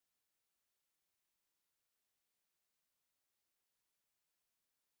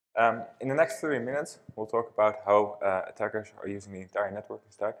In the next 30 minutes, we'll talk about how attackers are using the entire networking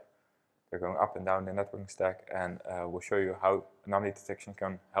stack. They're going up and down the networking stack, and we'll show you how anomaly detection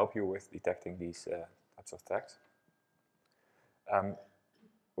can help you with detecting these types of attacks.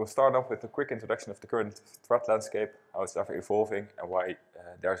 We'll start off with a quick introduction of the current threat landscape, how it's ever evolving, and why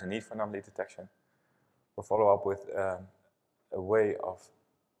there's a need for anomaly detection. We'll follow up with a way of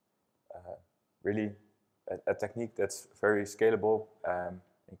really a technique that's very scalable.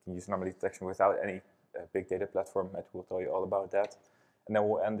 You can use anomaly detection without any big data platform. Matti will tell you all about that. And then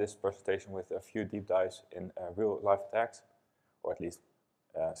we'll end this presentation with a few deep dives in real-life attacks, or at least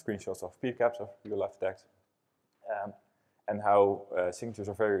screenshots of PCAPs of real-life attacks, and how signatures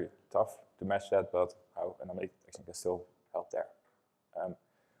are very tough to match that, but how anomaly detection can still help there.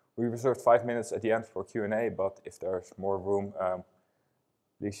 We reserved 5 minutes at the end for Q&A, but if there's more room,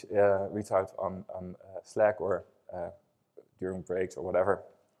 please reach out on Slack or during breaks or whatever.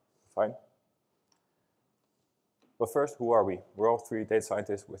 Fine. But first, who are we? We're all three data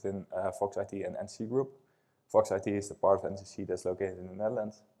scientists within Fox IT and NCC Group. Fox IT is the part of NCC that's located in the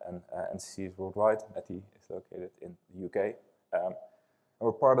Netherlands, and NCC is worldwide. Matti is located in the UK. And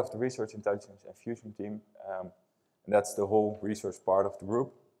we're part of the Research, Intelligence and Fusion team, and that's the whole research part of the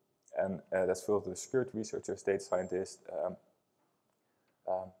group. And that's filled with security researchers, data scientists,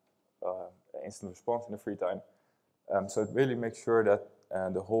 instant response in the free time. So it really makes sure that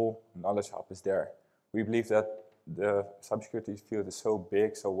the whole knowledge hub is there. We believe that the cybersecurity field is so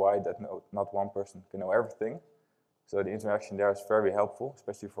big, so wide, that not one person can know everything. So the interaction there is very helpful,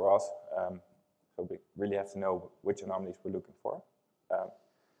 especially for us. So we really have to know which anomalies we're looking for.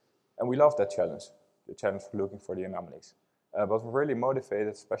 And we love that challenge, the challenge for looking for the anomalies. But we're really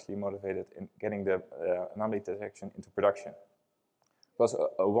motivated, especially motivated in getting the anomaly detection into production. Because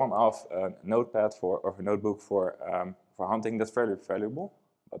a one-off notepad or a notebook for hunting, that's very valuable.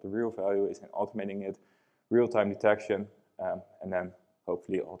 But the real value is in automating it, real-time detection, and then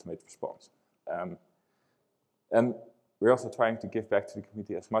hopefully automated response. And we're also trying to give back to the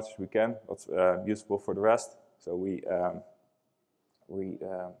community as much as we can, what's useful for the rest. So we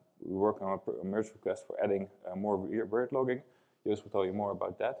work on a merge request for adding more word logging. Joost will tell you more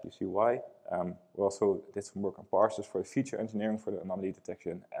about that. You see why. We also did some work on parsers for feature engineering for the anomaly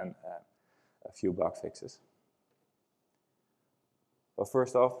detection and a few bug fixes. But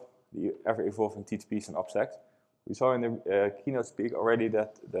first off, the ever-evolving TTPs and OPSECs. We saw in the keynote speak already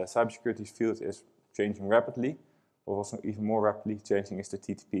that the cybersecurity field is changing rapidly, but also even more rapidly changing is the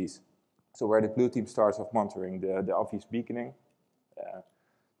TTPs. So where the blue team starts off monitoring the obvious beaconing,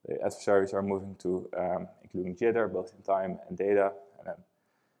 the adversaries are moving to including jitter, both in time and data. And then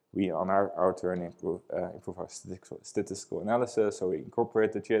we, on our turn, improve our statistical analysis. So we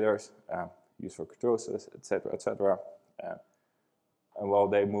incorporate the jitters, use for kurtosis, etc., etc. And while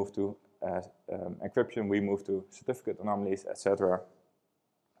they move to encryption, we move to certificate anomalies, etc.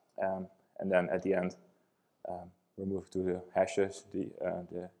 And then at the end, we move to the hashes, the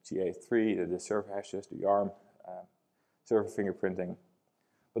GA3, the server hashes, the YARM, server fingerprinting.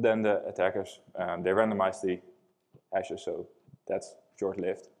 But then the attackers, they randomize the hashes, so that's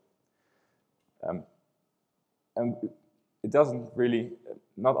short-lived. And it doesn't really,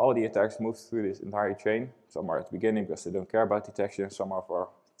 not all the attacks move through this entire chain. Some are at the beginning because they don't care about detection. Some are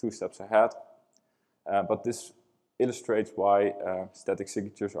 2 steps ahead. But this illustrates why static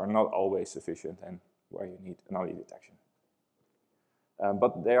signatures are not always sufficient and where you need anomaly detection.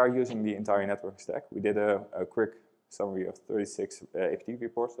 But they are using the entire network stack. We did a quick summary of 36 APT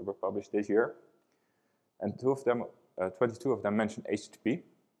reports that were published this year. And 22 of them mentioned HTTP,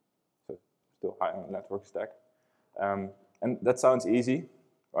 so still high on the network stack. And that sounds easy,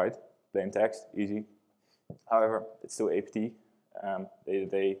 right? Plain text, easy. However, it's still APT.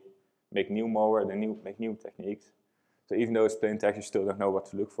 They make new malware, they make new techniques. So even though it's plain text, you still don't know what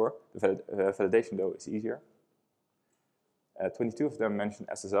to look for. The validation, though, is easier. 22 of them mention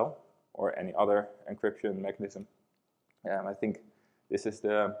SSL or any other encryption mechanism. I think this is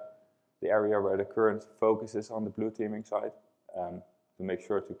the area where the current focus is on the blue teaming side, to make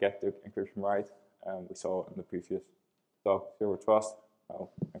sure to get the encryption right. We saw in the previous talk, zero trust.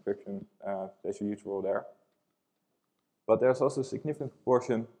 Well, encryption plays a huge role there. But there's also a significant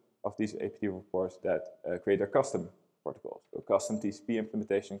portion of these APT reports that create their custom protocols. So custom TCP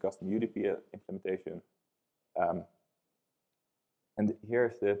implementation, custom UDP implementation. And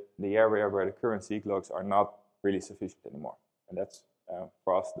here's the area where the current Zeek logs are not really sufficient anymore. And that's,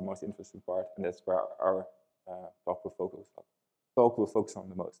 for us, the most interesting part, and that's where our talk will focus on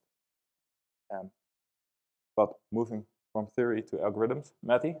the most. But moving from theory to algorithms,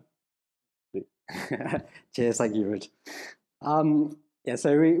 Matti, please. Cheers, thank you, Ruud. Yeah,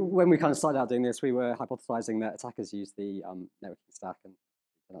 so when we kind of started out doing this, we were hypothesizing that attackers use the networking stack, and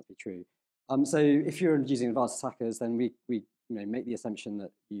it turned out to be true. So if you're using advanced attackers, then we make the assumption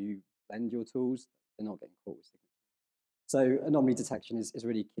that you blend your tools, they're not getting caught with signatures. So anomaly detection is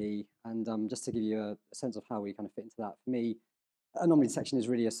really key. And just to give you a sense of how we kind of fit into that, for me, anomaly detection is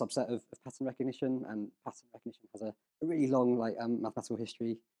really a subset of pattern recognition, and pattern recognition has a really long mathematical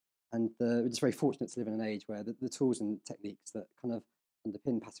history. And we're just very fortunate to live in an age where the tools and techniques that kind of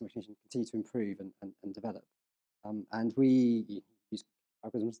underpin pattern recognition continue to improve and develop. And we use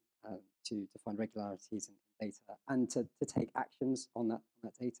algorithms to find regularities in data and to take actions on that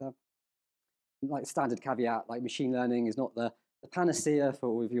data. Like standard caveat, like machine learning is not the panacea for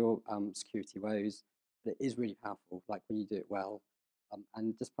all of your security woes, but it is really powerful, like when you do it well.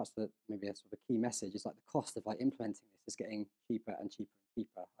 And just perhaps maybe a sort of a key message is like the cost of like implementing this is getting cheaper and cheaper and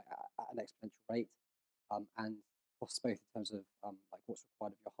cheaper at an exponential rate, and costs both in terms of like what's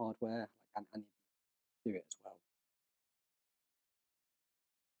required of your hardware and the ability to do it as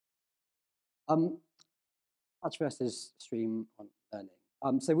well. Batch versus stream on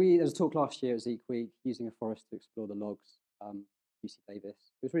learning. So there was a talk last year at ZeekWeek using a forest to explore the logs. UC Davis.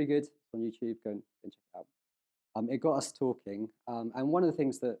 It was really good. It's on YouTube. Go and check it out. It got us talking, and one of the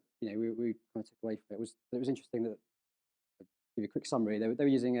things that we kind of took away from it was that it was interesting that. I'll give you a quick summary. They were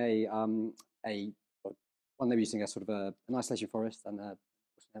using they were using a sort of an isolation forest and an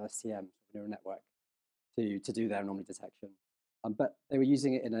LSTM neural network to do their anomaly detection, but they were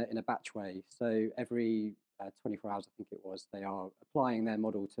using it in a batch way. So every 24 hours, I think it was, they are applying their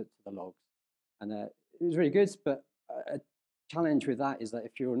model to the logs, and it was really good. But a challenge with that is that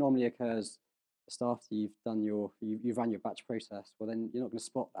if your anomaly occurs just after you've run your batch process, well, then you're not going to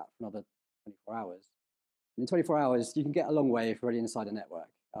spot that for another 24 hours. And in 24 hours, you can get a long way if you're already inside a network.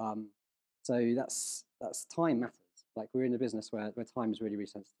 So that's time matters. Like we're in a business where time is really, really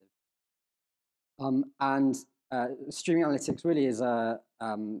sensitive. And streaming analytics really is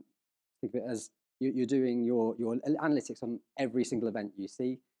think of it as you're doing your analytics on every single event you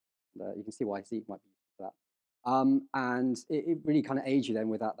see. You can see why Zeek might be useful for that. And it really kind of aids you then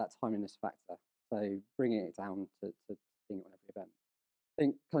with that timeliness factor. So bringing it down to seeing it on every event. I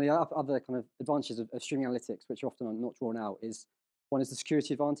think kind of the other kind of advantages of streaming analytics, which are often not drawn out, is one is the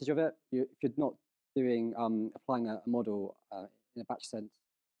security advantage of it. If you're not doing applying a model in a batch sense,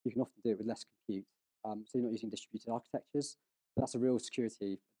 you can often do it with less compute. So you're not using distributed architectures. That's a real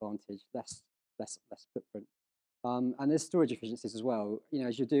security advantage, less footprint. And there's storage efficiencies as well.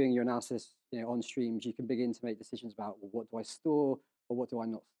 As you're doing your analysis, on streams, you can begin to make decisions about, well, what do I store or what do I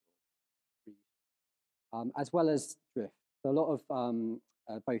not store, as well as drift. So a lot of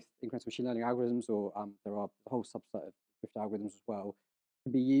both incremental machine learning algorithms, or there are a whole subset of drift algorithms as well,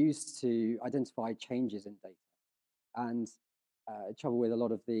 can be used to identify changes in data. And trouble with a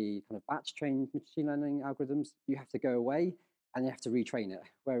lot of the kind of batch trained machine learning algorithms, you have to go away and you have to retrain it.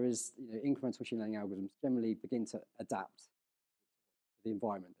 Whereas incremental machine learning algorithms generally begin to adapt to the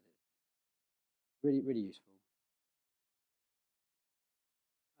environment that it is. Really, really useful.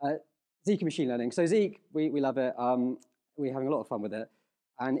 Zeek and machine learning. So Zeek, we love it. We're having a lot of fun with it,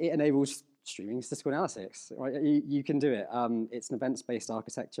 and it enables streaming statistical analysis. Right, you can do it. It's an events-based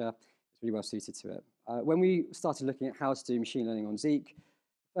architecture. It's really well suited to it. When we started looking at how to do machine learning on Zeek,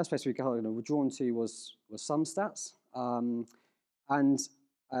 the first place we were drawn to was SumStats. And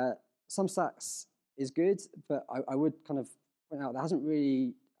SumStats is good, but I would kind of point out that hasn't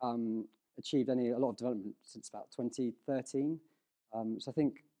really achieved a lot of development since about 2013. So I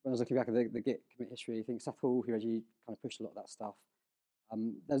think when I was looking back at the Git commit history, I think Seth Hall, who actually kind of pushed a lot of that stuff.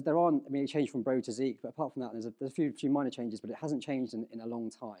 It changed from Bro to Zeek, but apart from that, there's a few minor changes, but it hasn't changed in a long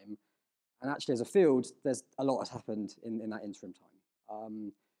time. And actually, as a field, there's a lot has happened in that interim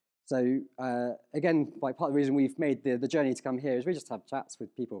time. So again, like part of the reason we've made the journey to come here is we just have chats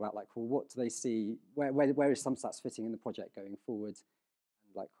with people about like, well, what do they see? Where is SumStats fitting in the project going forward?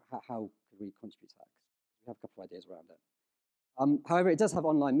 And like, how could we contribute to that? Because we have a couple of ideas around it. However, it does have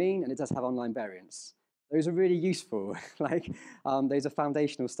online mean and it does have online variance. Those are really useful. Those are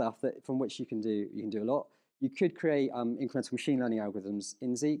foundational stuff from which you can do a lot. You could create incremental machine learning algorithms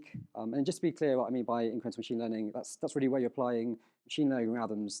in Zeek. And just to be clear, what I mean by incremental machine learning, that's really where you're applying machine learning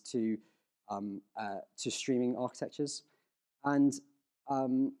algorithms to streaming architectures. And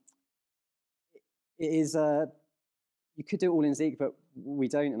it is you could do it all in Zeek, but we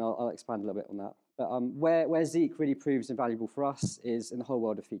don't, and I'll expand a little bit on that. But where Zeek really proves invaluable for us is in the whole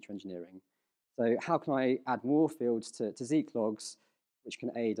world of feature engineering. So how can I add more fields to Zeek logs, which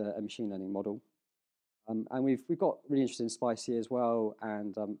can aid a machine learning model? And we've got really interested in Spicy as well,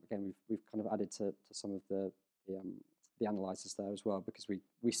 and again we've kind of added to some of the the analyzers there as well, because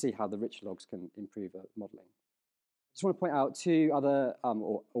we see how the rich logs can improve modeling. I just want to point out two other,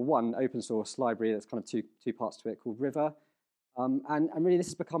 or one open source library that's kind of two parts to it called River. And really this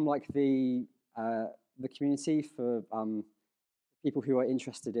has become like the community for people who are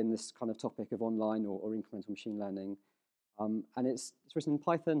interested in this kind of topic of online or incremental machine learning. And it's written in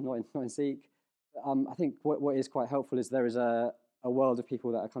Python, not in Zeek. I think what is quite helpful is there is a world of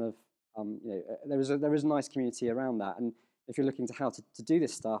people that are kind of, there is a nice community around that. And if you're looking to how to do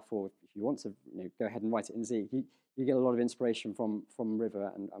this stuff, or if you want to go ahead and write it in Zeek, you get a lot of inspiration from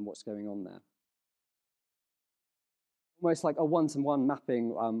River and what's going on there. Almost like a one-to-one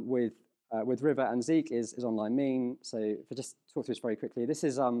mapping with River and Zeek is online mean. So if I just talk through this very quickly, this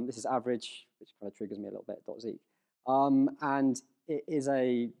is average, which kind of triggers me a little bit, .Zeek. And it is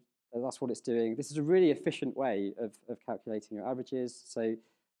that's what it's doing. This is a really efficient way of calculating your averages. So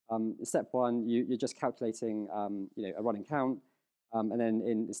in step one, you're just calculating a running count. And then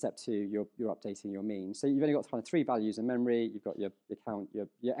in step two, you're updating your mean. So you've only got kind of 3 values in memory. You've got your count, your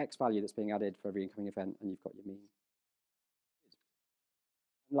X value that's being added for every incoming event, and you've got your mean.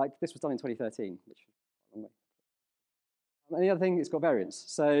 Like this was done in 2013, which is quite a long way. And the other thing, it's got variance.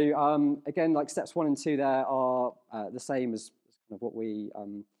 So again, like steps 1 and 2 there are the same as kind of what we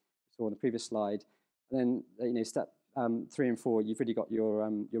saw on the previous slide. And then step 3 and 4, you've really got your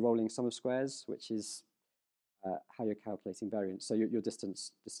rolling sum of squares, which is how you're calculating variance. So your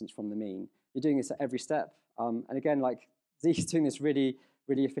distance from the mean. You're doing this at every step. And again, like Zeek is doing this really,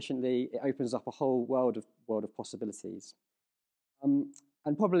 really efficiently. It opens up a whole world of possibilities. And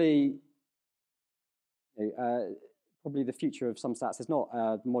probably the future of some stats is not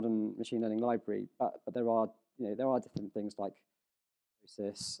a modern machine learning library, but there are different things like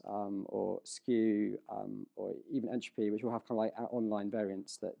malicious or skew or even entropy, which will have kind of like online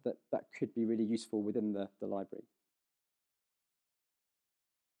variants that could be really useful within the library.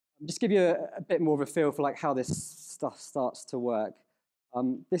 Just give you a bit more of a feel for like how this stuff starts to work.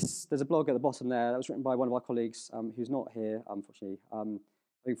 There's a blog at the bottom there that was written by one of our colleagues who's not here, unfortunately. I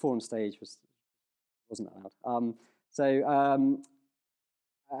think forum stage wasn't allowed.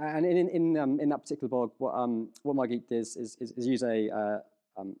 And in that particular blog, what my geek does is use a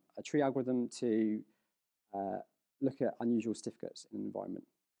tree algorithm to look at unusual certificates in an environment.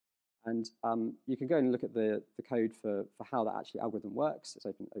 And you can go and look at the code for how that actually algorithm works. It's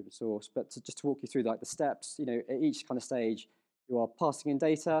open source. But just to walk you through like the steps, at each kind of stage, you are passing in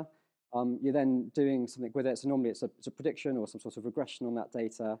data. You're then doing something with it. So normally it's a prediction or some sort of regression on that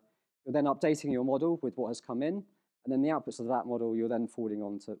data. You're then updating your model with what has come in. And then the outputs of that model, you're then forwarding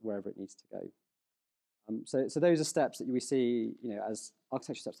on to wherever it needs to go. So those are steps that we see as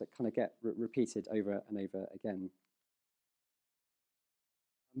architecture steps that kind of get repeated over and over again.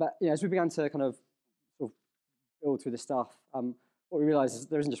 But as we began to kind of sort of build through this stuff, what we realized is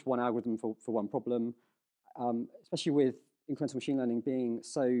there isn't just one algorithm for one problem, especially with incremental machine learning being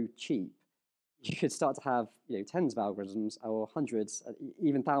so cheap. You could start to have tens of algorithms or hundreds,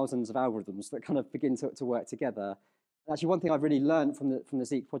 even thousands of algorithms that kind of begin to work together. And actually, one thing I've really learned from the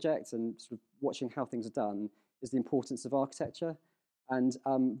Zeek project and sort of watching how things are done is the importance of architecture. And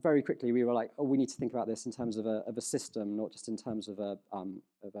very quickly we were like, oh, we need to think about this in terms of a system, not just in terms of get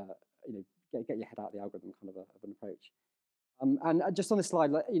your head out of the algorithm kind of an approach. And just on this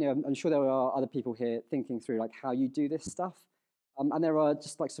slide, I'm sure there are other people here thinking through like how you do this stuff. And there are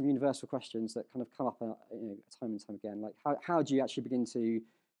just like some universal questions that kind of come up time and time again. Like how do you actually begin to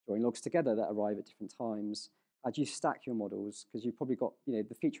join logs together that arrive at different times? How do you stack your models? Because you've probably got the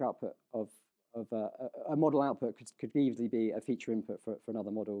feature output of a model output could easily be a feature input for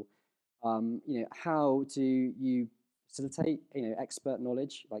another model. How do you facilitate expert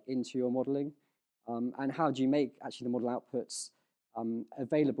knowledge like into your modeling? And how do you make actually the model outputs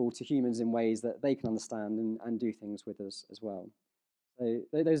available to humans in ways that they can understand and do things with us as well? So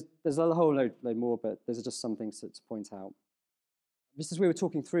there's a whole load more, but those are just some things to point out. Just as we were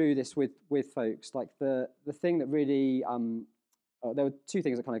talking through this with folks, like the thing that really there were 2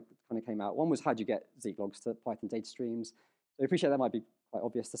 things that kind of came out. One was how do you get Zeek logs to Python data streams. So I appreciate that might be quite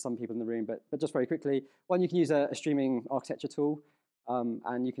obvious to some people in the room, but just very quickly, one, you can use a streaming architecture tool,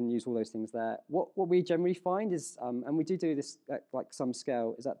 and you can use all those things there. What we generally find is, and we do this at like some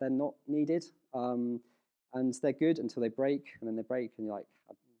scale, is that they're not needed, and they're good until they break, and then they break, and you're like,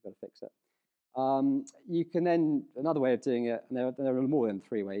 I've got to fix it. You can then, another way of doing it, and there are more than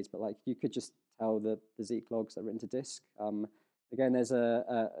 3 ways, but like you could just tell the Zeek logs that are written to disk. Again, there's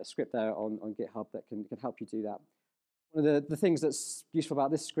a script there on GitHub that can help you do that. One of the things that's useful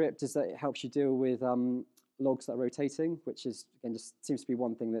about this script is that it helps you deal with logs that are rotating, which is, again, just seems to be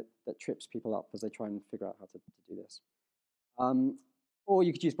one thing that trips people up as they try and figure out how to do this. Or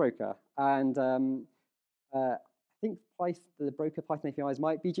you could use Broker. And I think the Broker Python APIs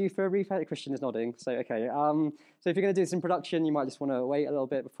might be due for a refresh. Christian is nodding, so okay. So if you're going to do this in production, you might just want to wait a little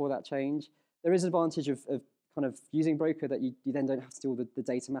bit before that change. There is an advantage of kind of using Broker that you then don't have to do all the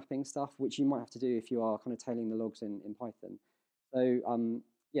data mapping stuff, which you might have to do if you are kind of tailing the logs in Python. So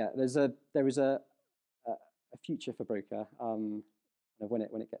yeah, there is a future for Broker kind of when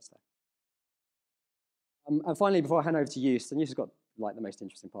it gets there. And finally, before I hand over to Joost, and Joost has got like the most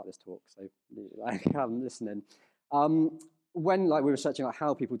interesting part of this talk, so like listening. When like we were researching like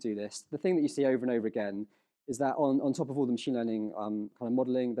how people do this, the thing that you see over and over again is that on top of all the machine learning kind of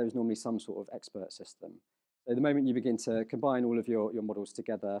modeling, there's normally some sort of expert system. So the moment you begin to combine all of your models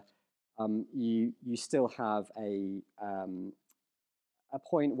together, you still have a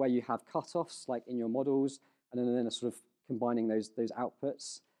point where you have cutoffs like in your models, and then sort of combining those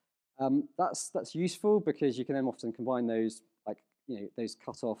outputs. That's useful because you can then often combine those those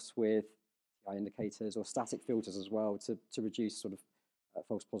cutoffs with TI indicators or static filters as well to reduce sort of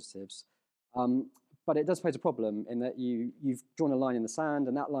false positives. But it does pose a problem in that you've drawn a line in the sand,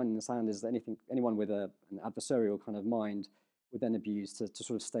 and that line in the sand is anyone with an adversarial kind of mind would then abuse to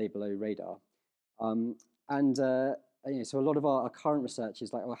sort of stay below radar. So a lot of our current research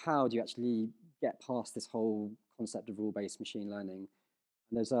is like, well, how do you actually get past this whole concept of rule-based machine learning?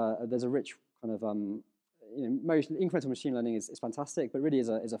 And there's a rich kind of most incremental machine learning is fantastic, but really is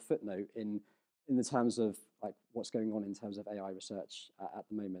a footnote in the terms of like what's going on in terms of AI research at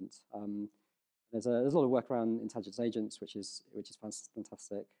the moment. There's a lot of work around intelligence agents, which is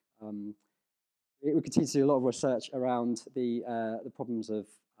fantastic. We continue to do a lot of research around the problems of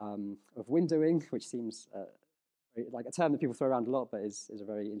windowing, which seems like a term that people throw around a lot, but is a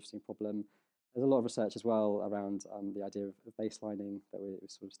very interesting problem. There's a lot of research as well around the idea of baselining that we're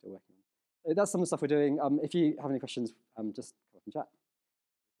sort of still working on. So that's some of the stuff we're doing. If you have any questions, just come up and chat.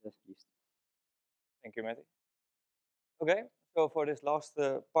 Thank you, Matti. Okay, so for this last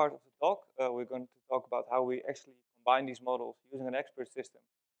part of the talk, we're going to talk about how we actually combine these models using an expert system,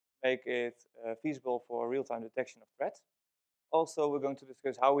 make it feasible for real-time detection of threats. Also, we're going to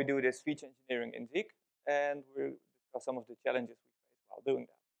discuss how we do this feature engineering in Zeek, and we'll discuss some of the challenges we face while doing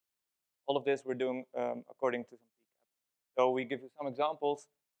that. All of this we're doing according to some PCAP. So we give you some examples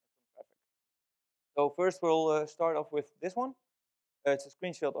and some traffic. So first we'll start off with this one. It's a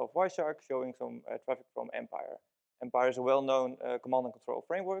screenshot of Wireshark showing some traffic from Empire. Empire is a well-known command and control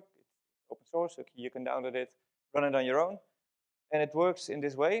framework. It's open source, so you can download it, run it on your own. And it works in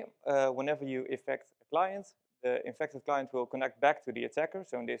this way. Whenever you infect a client, the infected client will connect back to the attacker.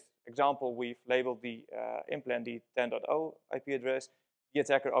 So in this example, we've labeled the implant the 10.0 IP address, the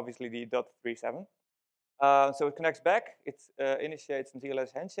attacker obviously the .37. So it connects back, it initiates a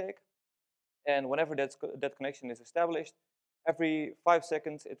TLS handshake, and whenever that connection is established, every 5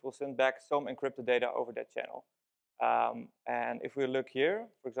 seconds it will send back some encrypted data over that channel. And if we look here,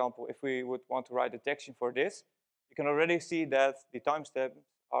 for example, if we would want to write detection for this, you can already see that the timestamps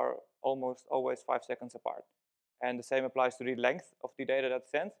are almost always 5 seconds apart. And the same applies to the length of the data that's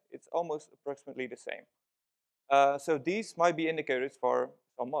sent. It's almost approximately the same. So these might be indicators for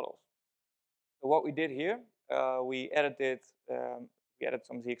some models. So what we did here, we added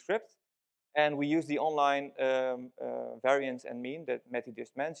some Zeek scripts, and we used the online variance and mean that Matti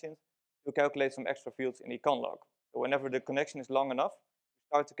just mentioned to calculate some extra fields in the conn log. So whenever the connection is long enough, we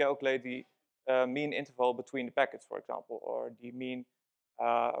start to calculate the mean interval between the packets, for example, or the mean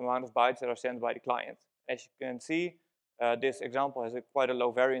amount of bytes that are sent by the client. As you can see, this example has quite a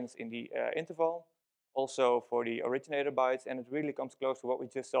low variance in the interval, also for the originator bytes, and it really comes close to what we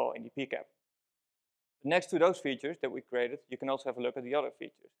just saw in the PCAP. Next to those features that we created, you can also have a look at the other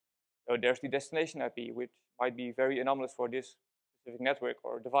features. So there's the destination IP, which might be very anomalous for this specific network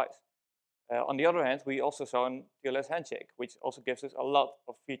or device. On the other hand, we also saw a TLS handshake, which also gives us a lot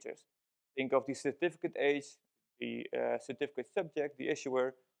of features. Think of the certificate age, the certificate subject, the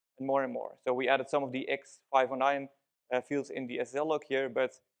issuer, and more. So we added some of the X509 fields in the SSL log here,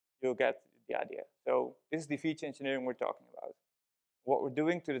 but you'll get the idea. So this is the feature engineering we're talking about. What we're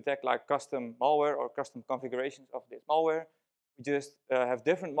doing to detect like custom malware or custom configurations of this malware, we just have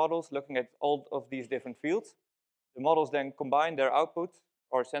different models looking at all of these different fields. The models then combine their output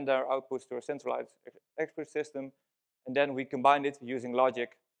or send their outputs to a centralized expert system, and then we combine it using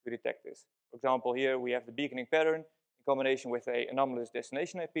logic to detect this. For example, here we have the beaconing pattern in combination with an anomalous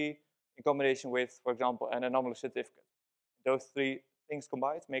destination IP, in combination with, for example, an anomalous certificate. Those three things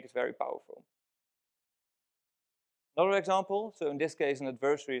combined make it very powerful. Another example, so in this case, an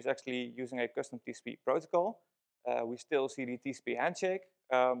adversary is actually using a custom TCP protocol. We still see the TCP handshake,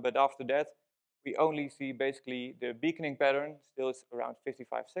 but after that, we only see basically the beaconing pattern. Still, it's around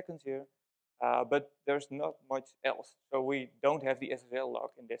 55 seconds here, but there's not much else. So we don't have the SSL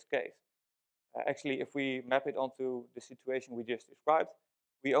log in this case. Actually, if we map it onto the situation we just described,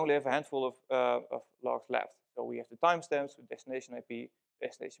 we only have a handful of logs left. So we have the timestamps with destination IP,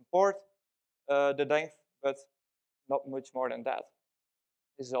 destination port, the length, but not much more than that.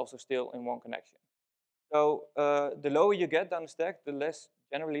 This is also still in one connection. So the lower you get down the stack,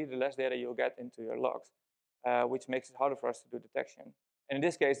 generally the less data you'll get into your logs, which makes it harder for us to do detection. And in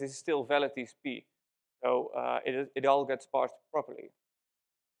this case, this is still valid TCP. So it all gets parsed properly.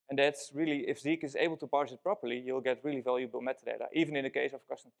 And that's really, if Zeek is able to parse it properly, you'll get really valuable metadata, even in the case of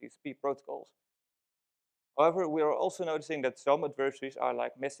custom TCP protocols. However, we are also noticing that some adversaries are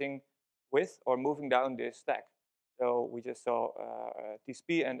like messing with or moving down this stack. So we just saw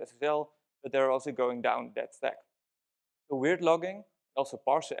TCP and SSL, but they're also going down that stack. So weird logging, also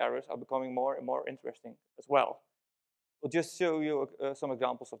parser errors are becoming more and more interesting as well. We'll just show you some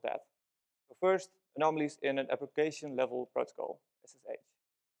examples of that. So first, anomalies in an application level protocol, SSH.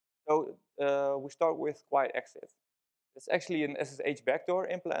 So we start with quiet exit. It's actually an SSH backdoor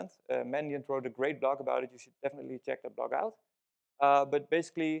implant. Mandiant wrote a great blog about it. You should definitely check that blog out. But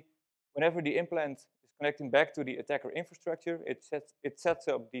basically, whenever the implant is connecting back to the attacker infrastructure, it sets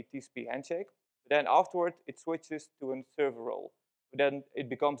up the TCP handshake. But then afterward, it switches to a server role. But then it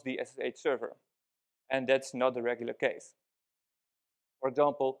becomes the SSH server. And that's not the regular case. For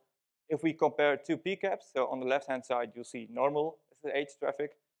example, if we compare two PCAPs, so on the left-hand side, you'll see normal SSH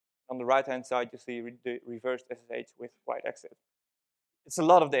traffic. On the right-hand side, you see the reversed SSH with quiet exit. It's a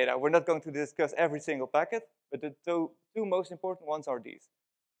lot of data. We're not going to discuss every single packet, but the two most important ones are these.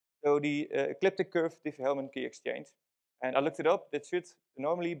 So the ecliptic curve Diffie-Hellman key exchange. And I looked it up. That should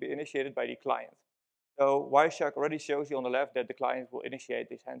normally be initiated by the client. So Wireshark already shows you on the left that the client will initiate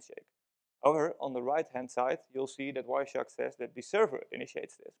this handshake. However, on the right-hand side, you'll see that Wireshark says that the server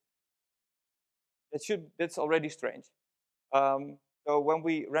initiates this. That's already strange. So when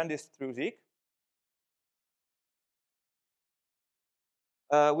we ran this through Zeek,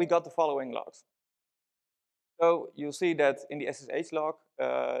 we got the following logs. So you'll see that in the SSH log,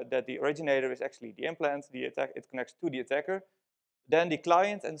 that the originator is actually the implant. It connects to the attacker. Then the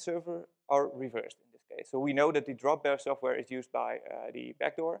client and server are reversed in this case. So we know that the drop bear software is used by the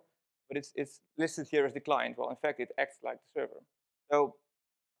backdoor, but it's listed here as the client. Well, in fact, it acts like the server. So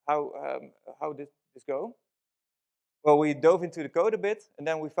how did this go? Well, we dove into the code a bit, and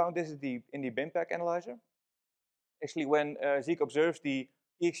then we found this is in the bin pack analyzer. Actually, when Zeek observes the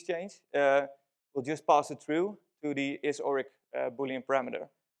key exchange, we'll just pass it through to the is-oric Boolean parameter.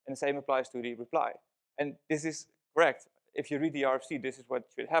 And the same applies to the reply. And this is correct. If you read the RFC, this is what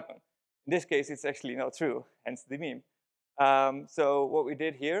should happen. In this case, it's actually not true, hence the meme. So what we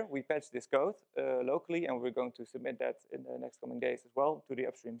did here, we patched this code locally, and we're going to submit that in the next coming days as well to the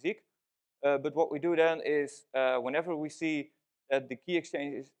upstream Zeek. But what we do then is, whenever we see that the key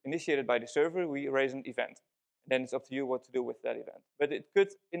exchange is initiated by the server, we raise an event. And then it's up to you what to do with that event. But it could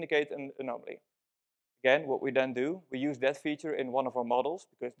indicate an anomaly. Again, what we then do, we use that feature in one of our models,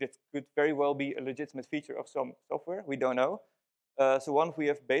 because this could very well be a legitimate feature of some software. We don't know. So once we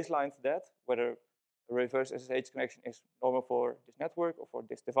have baselined that, whether a reverse SSH connection is normal for this network or for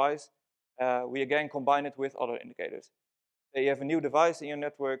this device, we again combine it with other indicators. So you have a new device in your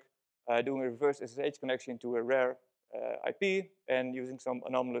network, doing a reverse SSH connection to a rare IP and using some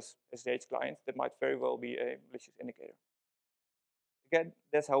anomalous SSH client that might very well be a malicious indicator. Again,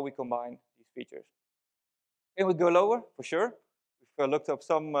 that's how we combine these features. Can we go lower? For sure. We've looked up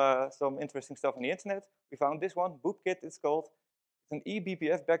some interesting stuff on the internet. We found this one, BoopKit it's called. It's an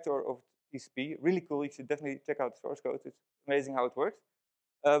eBPF backdoor of TCP. Really cool. You should definitely check out the source code. It's amazing how it works.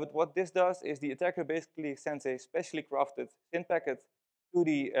 But what this does is the attacker basically sends a specially crafted SYN packet to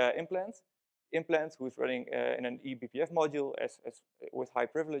the implant. Implant, who's running in an eBPF module with high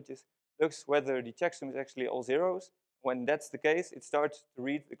privileges, looks whether the checksum is actually all zeros. When that's the case, it starts to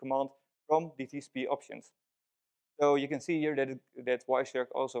read the command from the TCP options. So you can see here that Wireshark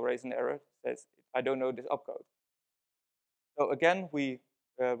also raised an error that says, I don't know this opcode. So again, we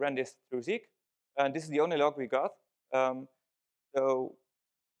ran this through Zeek, and this is the only log we got. So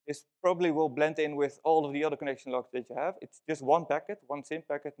this probably will blend in with all of the other connection logs that you have. It's just one packet, one SYN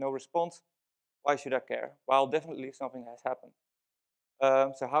packet, no response. Why should I care? Well, definitely something has happened.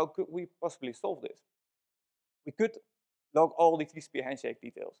 So how could we possibly solve this? We could log all the TCP handshake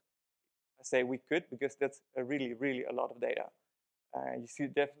details. I say we could because that's really, really a lot of data. You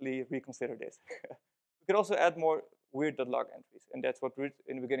should definitely reconsider this. We could also add more weird.log entries, and that's what Ruud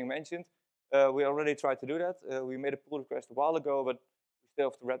in the beginning mentioned. We already tried to do that. We made a pull request a while ago, but we still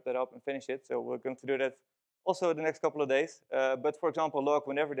have to wrap that up and finish it. So we're going to do that also the next couple of days. But for example, log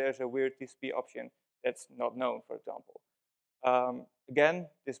whenever there's a weird TCP option that's not known, for example. Again,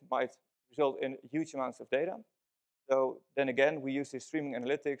 this might result in huge amounts of data. So then again, we use this streaming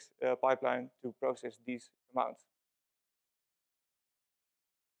analytics pipeline to process these amounts.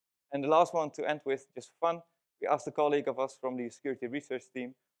 And the last one to end with, just for fun, we asked a colleague of us from the security research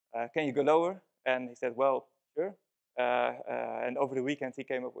team, can you go lower? And he said, well, sure. And over the weekend, he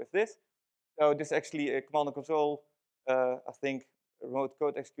came up with this. So this is actually a command and control, I think, a remote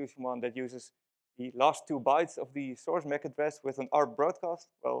code execution one that uses the last 2 bytes of the source MAC address with an ARP broadcast.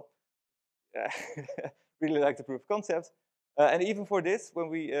 Well, really like the proof of concept. And even for this, when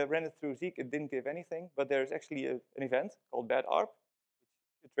we ran it through Zeek, it didn't give anything. But there's actually an event called bad ARP,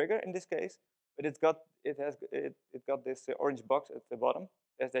 which should trigger in this case. But it got this orange box at the bottom.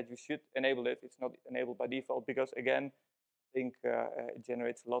 It says that you should enable it. It's not enabled by default because, again, I think it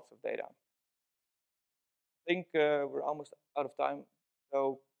generates lots of data. I think we're almost out of time.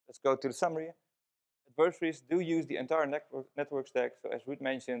 So let's go to the summary. Adversaries do use the entire network stack. So as Ruud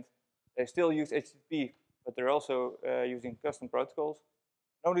mentioned, they still use HTTP, but they're also using custom protocols.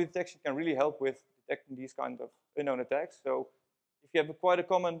 Anomaly detection can really help with detecting these kind of unknown attacks. So if you have quite a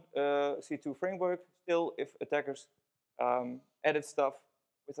common C2 framework, still if attackers edit stuff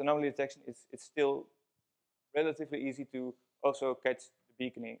with anomaly detection, it's still relatively easy to also catch the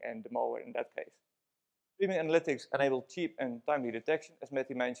beaconing and the malware in that case. Streaming analytics enable cheap and timely detection. As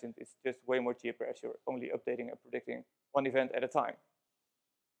Matti mentioned, it's just way more cheaper as you're only updating and predicting one event at a time.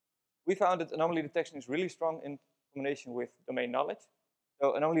 We found that anomaly detection is really strong in combination with domain knowledge.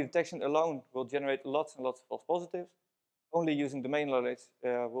 So anomaly detection alone will generate lots and lots of false positives. Only using domain knowledge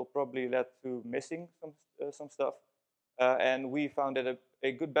will probably lead to missing some stuff. And we found that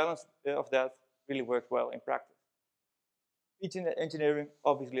a good balance of that really worked well in practice. Feature engineering,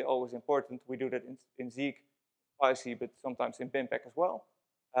 obviously always important. We do that in Zeek, spicy, but sometimes in BIMPAC as well.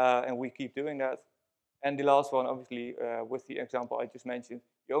 And we keep doing that. And the last one, obviously, with the example I just mentioned,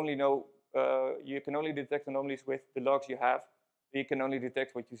 you can only detect anomalies with the logs you have. You can only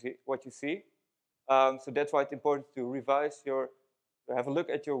detect what you see. So that's why it's important to revise to have a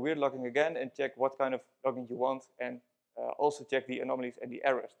look at your weird logging again and check what kind of logging you want, and also check the anomalies and the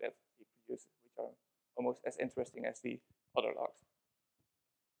errors that Zeek produces, which are almost as interesting as the other logs.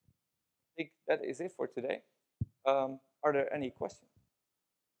 I think that is it for today. Are there any questions?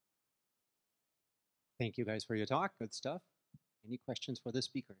 Thank you guys for your talk. Good stuff. Any questions for the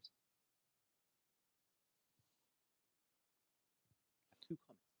speakers? I have 2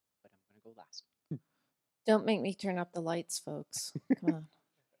 comments, but I'm going to go last. Don't make me turn up the lights, folks. Come on.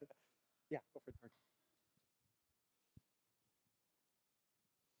 Yeah, go for it.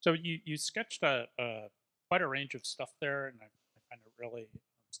 So you sketched quite a range of stuff there, and I find it really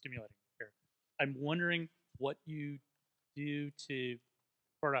stimulating to hear. I'm wondering what you do to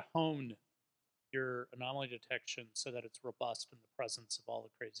sort of hone your anomaly detection so that it's robust in the presence of all the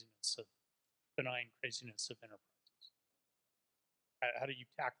craziness of benign craziness of enterprises. How do you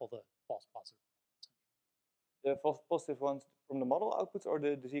tackle the false positive? The false positive ones from the model outputs or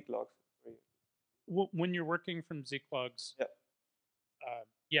the Zeek logs? When you're working from Zeek logs,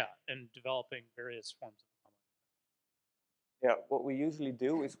 yeah, and developing various forms of anomaly. Yeah, what we usually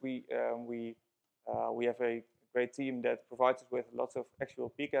do is we have a great team that provides us with lots of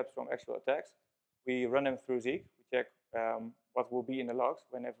actual PCAPs from actual attacks. We run them through Zeek. We check what will be in the logs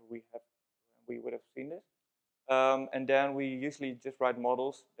whenever we would have seen this. And then we usually just write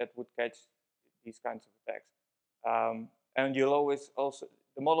models that would catch these kinds of attacks. And you'll always also,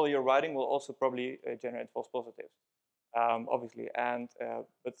 the model you're writing will also probably generate false positives, obviously. And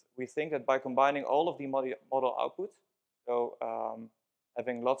but we think that by combining all of the model outputs, so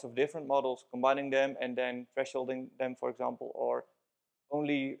having lots of different models, combining them, and then thresholding them, for example, or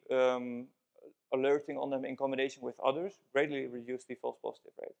only alerting on them in combination with others, greatly reduce the false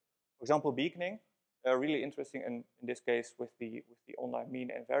positive rate. For example, beaconing, really interesting in this case with the online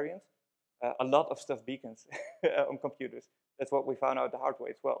mean and variance. A lot of stuff beacons on computers. That's what we found out the hard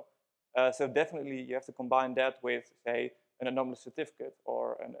way as well. So definitely you have to combine that with, say, an anomalous certificate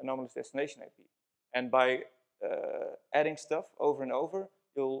or an anomalous destination IP. And by adding stuff over and over,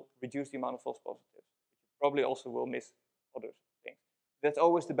 you'll reduce the amount of false positives. You probably also will miss other things. That's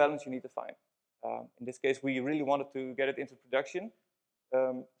always the balance you need to find. In this case, we really wanted to get it into production.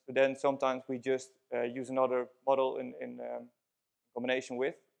 So then sometimes we just use another model in combination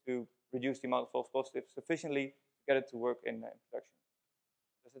with to reduce the amount of false positives sufficiently to get it to work in production.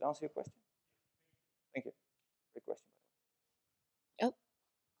 Does it answer your question? Thank you. Great question. Oh.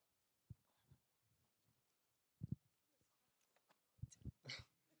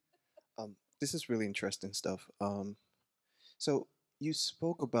 this is really interesting stuff. So you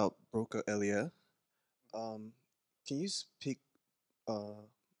spoke about broker earlier. Can you speak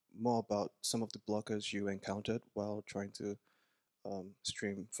more about some of the blockers you encountered while trying to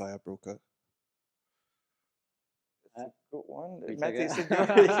stream via broker? That's a good one. We Matti, take is it.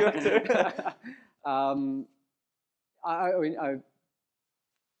 it your turn? I mean,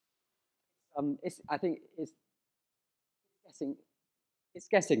 I think it's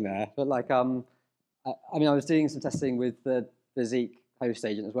guessing there, but like I mean, I was doing some testing with the Zeek host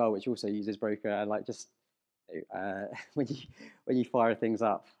agent as well, which also uses broker, and like just when you fire things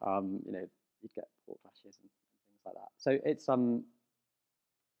up, you know, you get port flashes and things like that. So it's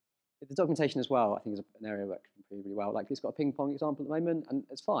the documentation as well, I think, is an area that can improve really well. Like it's got a ping pong example at the moment, and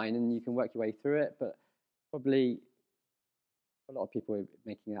it's fine, and you can work your way through it, but probably a lot of people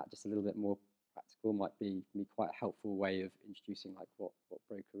making that just a little bit more practical might be quite a helpful way of introducing like what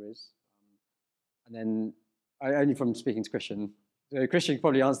broker is. And then only from speaking to Christian, so Christian can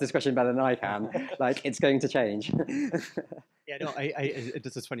probably answer this question better than I can. Like it's going to change. Yeah, no,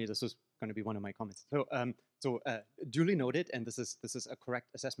 this is funny. This was going to be one of my comments. So, duly noted, and this is a correct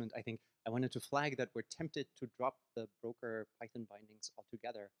assessment. I think I wanted to flag that we're tempted to drop the broker Python bindings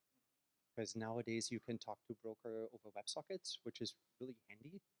altogether, because nowadays you can talk to broker over WebSockets, which is really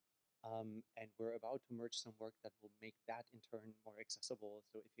handy. And we're about to merge some work that will make that in turn more accessible.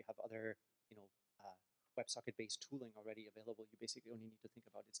 So if you have other, WebSocket-based tooling already available, you basically only need to think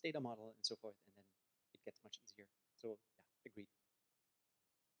about its data model and so forth, and then it gets much easier. So yeah, agreed.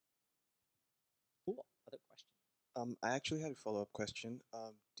 Cool. Other question? I actually had a follow-up question.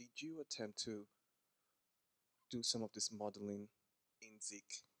 Did you attempt to do some of this modeling in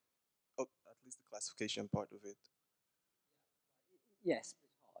Zeek? Oh, at least the classification part of it. Yes,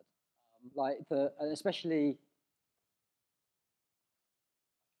 it's hard. Especially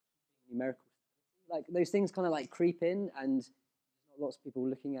numerical, like those things kind of like creep in, and there's not lots of people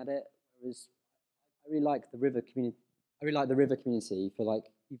looking at it. Whereas I really like the river community. I really like the river community for like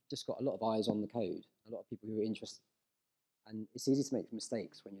you've just got a lot of eyes on the code, a lot of people who are interested, and it's easy to make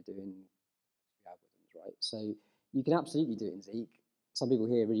mistakes when you're doing algorithms, right? So you can absolutely do it in Zeek. Some people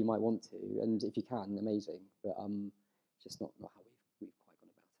here really might want to, and if you can, amazing. But just not how we've quite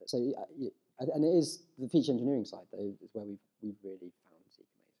gone about it. So and it is the feature engineering side though is where we've really found Zeek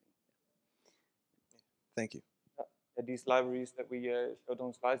amazing. Thank you. Yeah, these libraries that we showed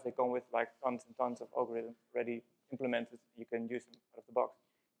on slides, they come with like tons and tons of algorithms already implemented. You can use them out of the box.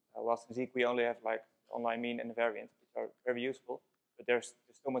 Whilst in Zeek we only have like online mean and the variant, which are very useful, but there's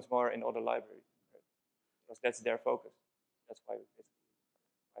so much more in other libraries, right? Because that's their focus. That's why we basically.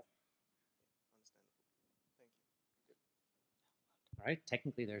 All right,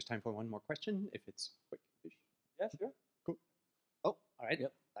 technically there's time for one more question, if it's quick. Yeah, sure. Cool. Oh, all right,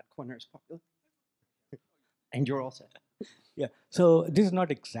 Yep. That corner is popular. And you're all set. Yeah, so this is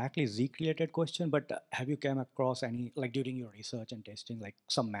not exactly Zeek related question, but have you come across any, like during your research and testing, like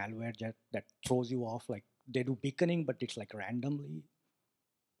some malware that throws you off, like they do beaconing, but it's like randomly,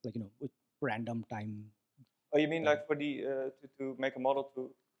 like, with random time. Oh, you mean like for the, to make a model to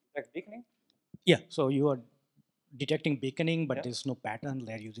detect beaconing? Yeah, so you are detecting beaconing, but Yeah. there's no pattern.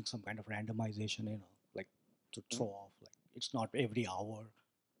 They're using some kind of randomization, like to throw off. Like it's not every hour.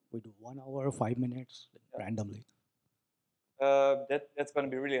 We do 1 hour, 5 minutes, randomly. That's going to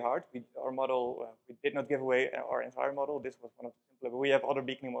be really hard. Our model, we did not give away our entire model. This was one of the simpler, but we have other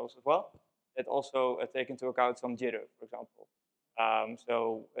beaconing models as well that also take into account some jitter, for example.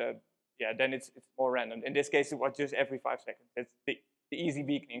 Yeah, then it's more random. In this case, it was just every 5 seconds. It's the easy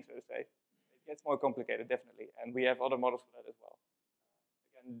beaconing, so to say. It gets more complicated, definitely, and we have other models for that as well.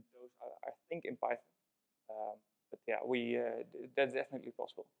 Again, those are, I think, in Python. But yeah, that's definitely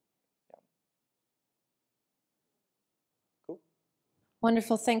possible. Yeah. Cool.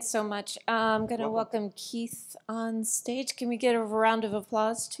 Wonderful. Thanks so much. I'm going to welcome Keith on stage. Can we get a round of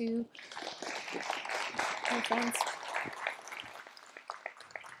applause to my friends?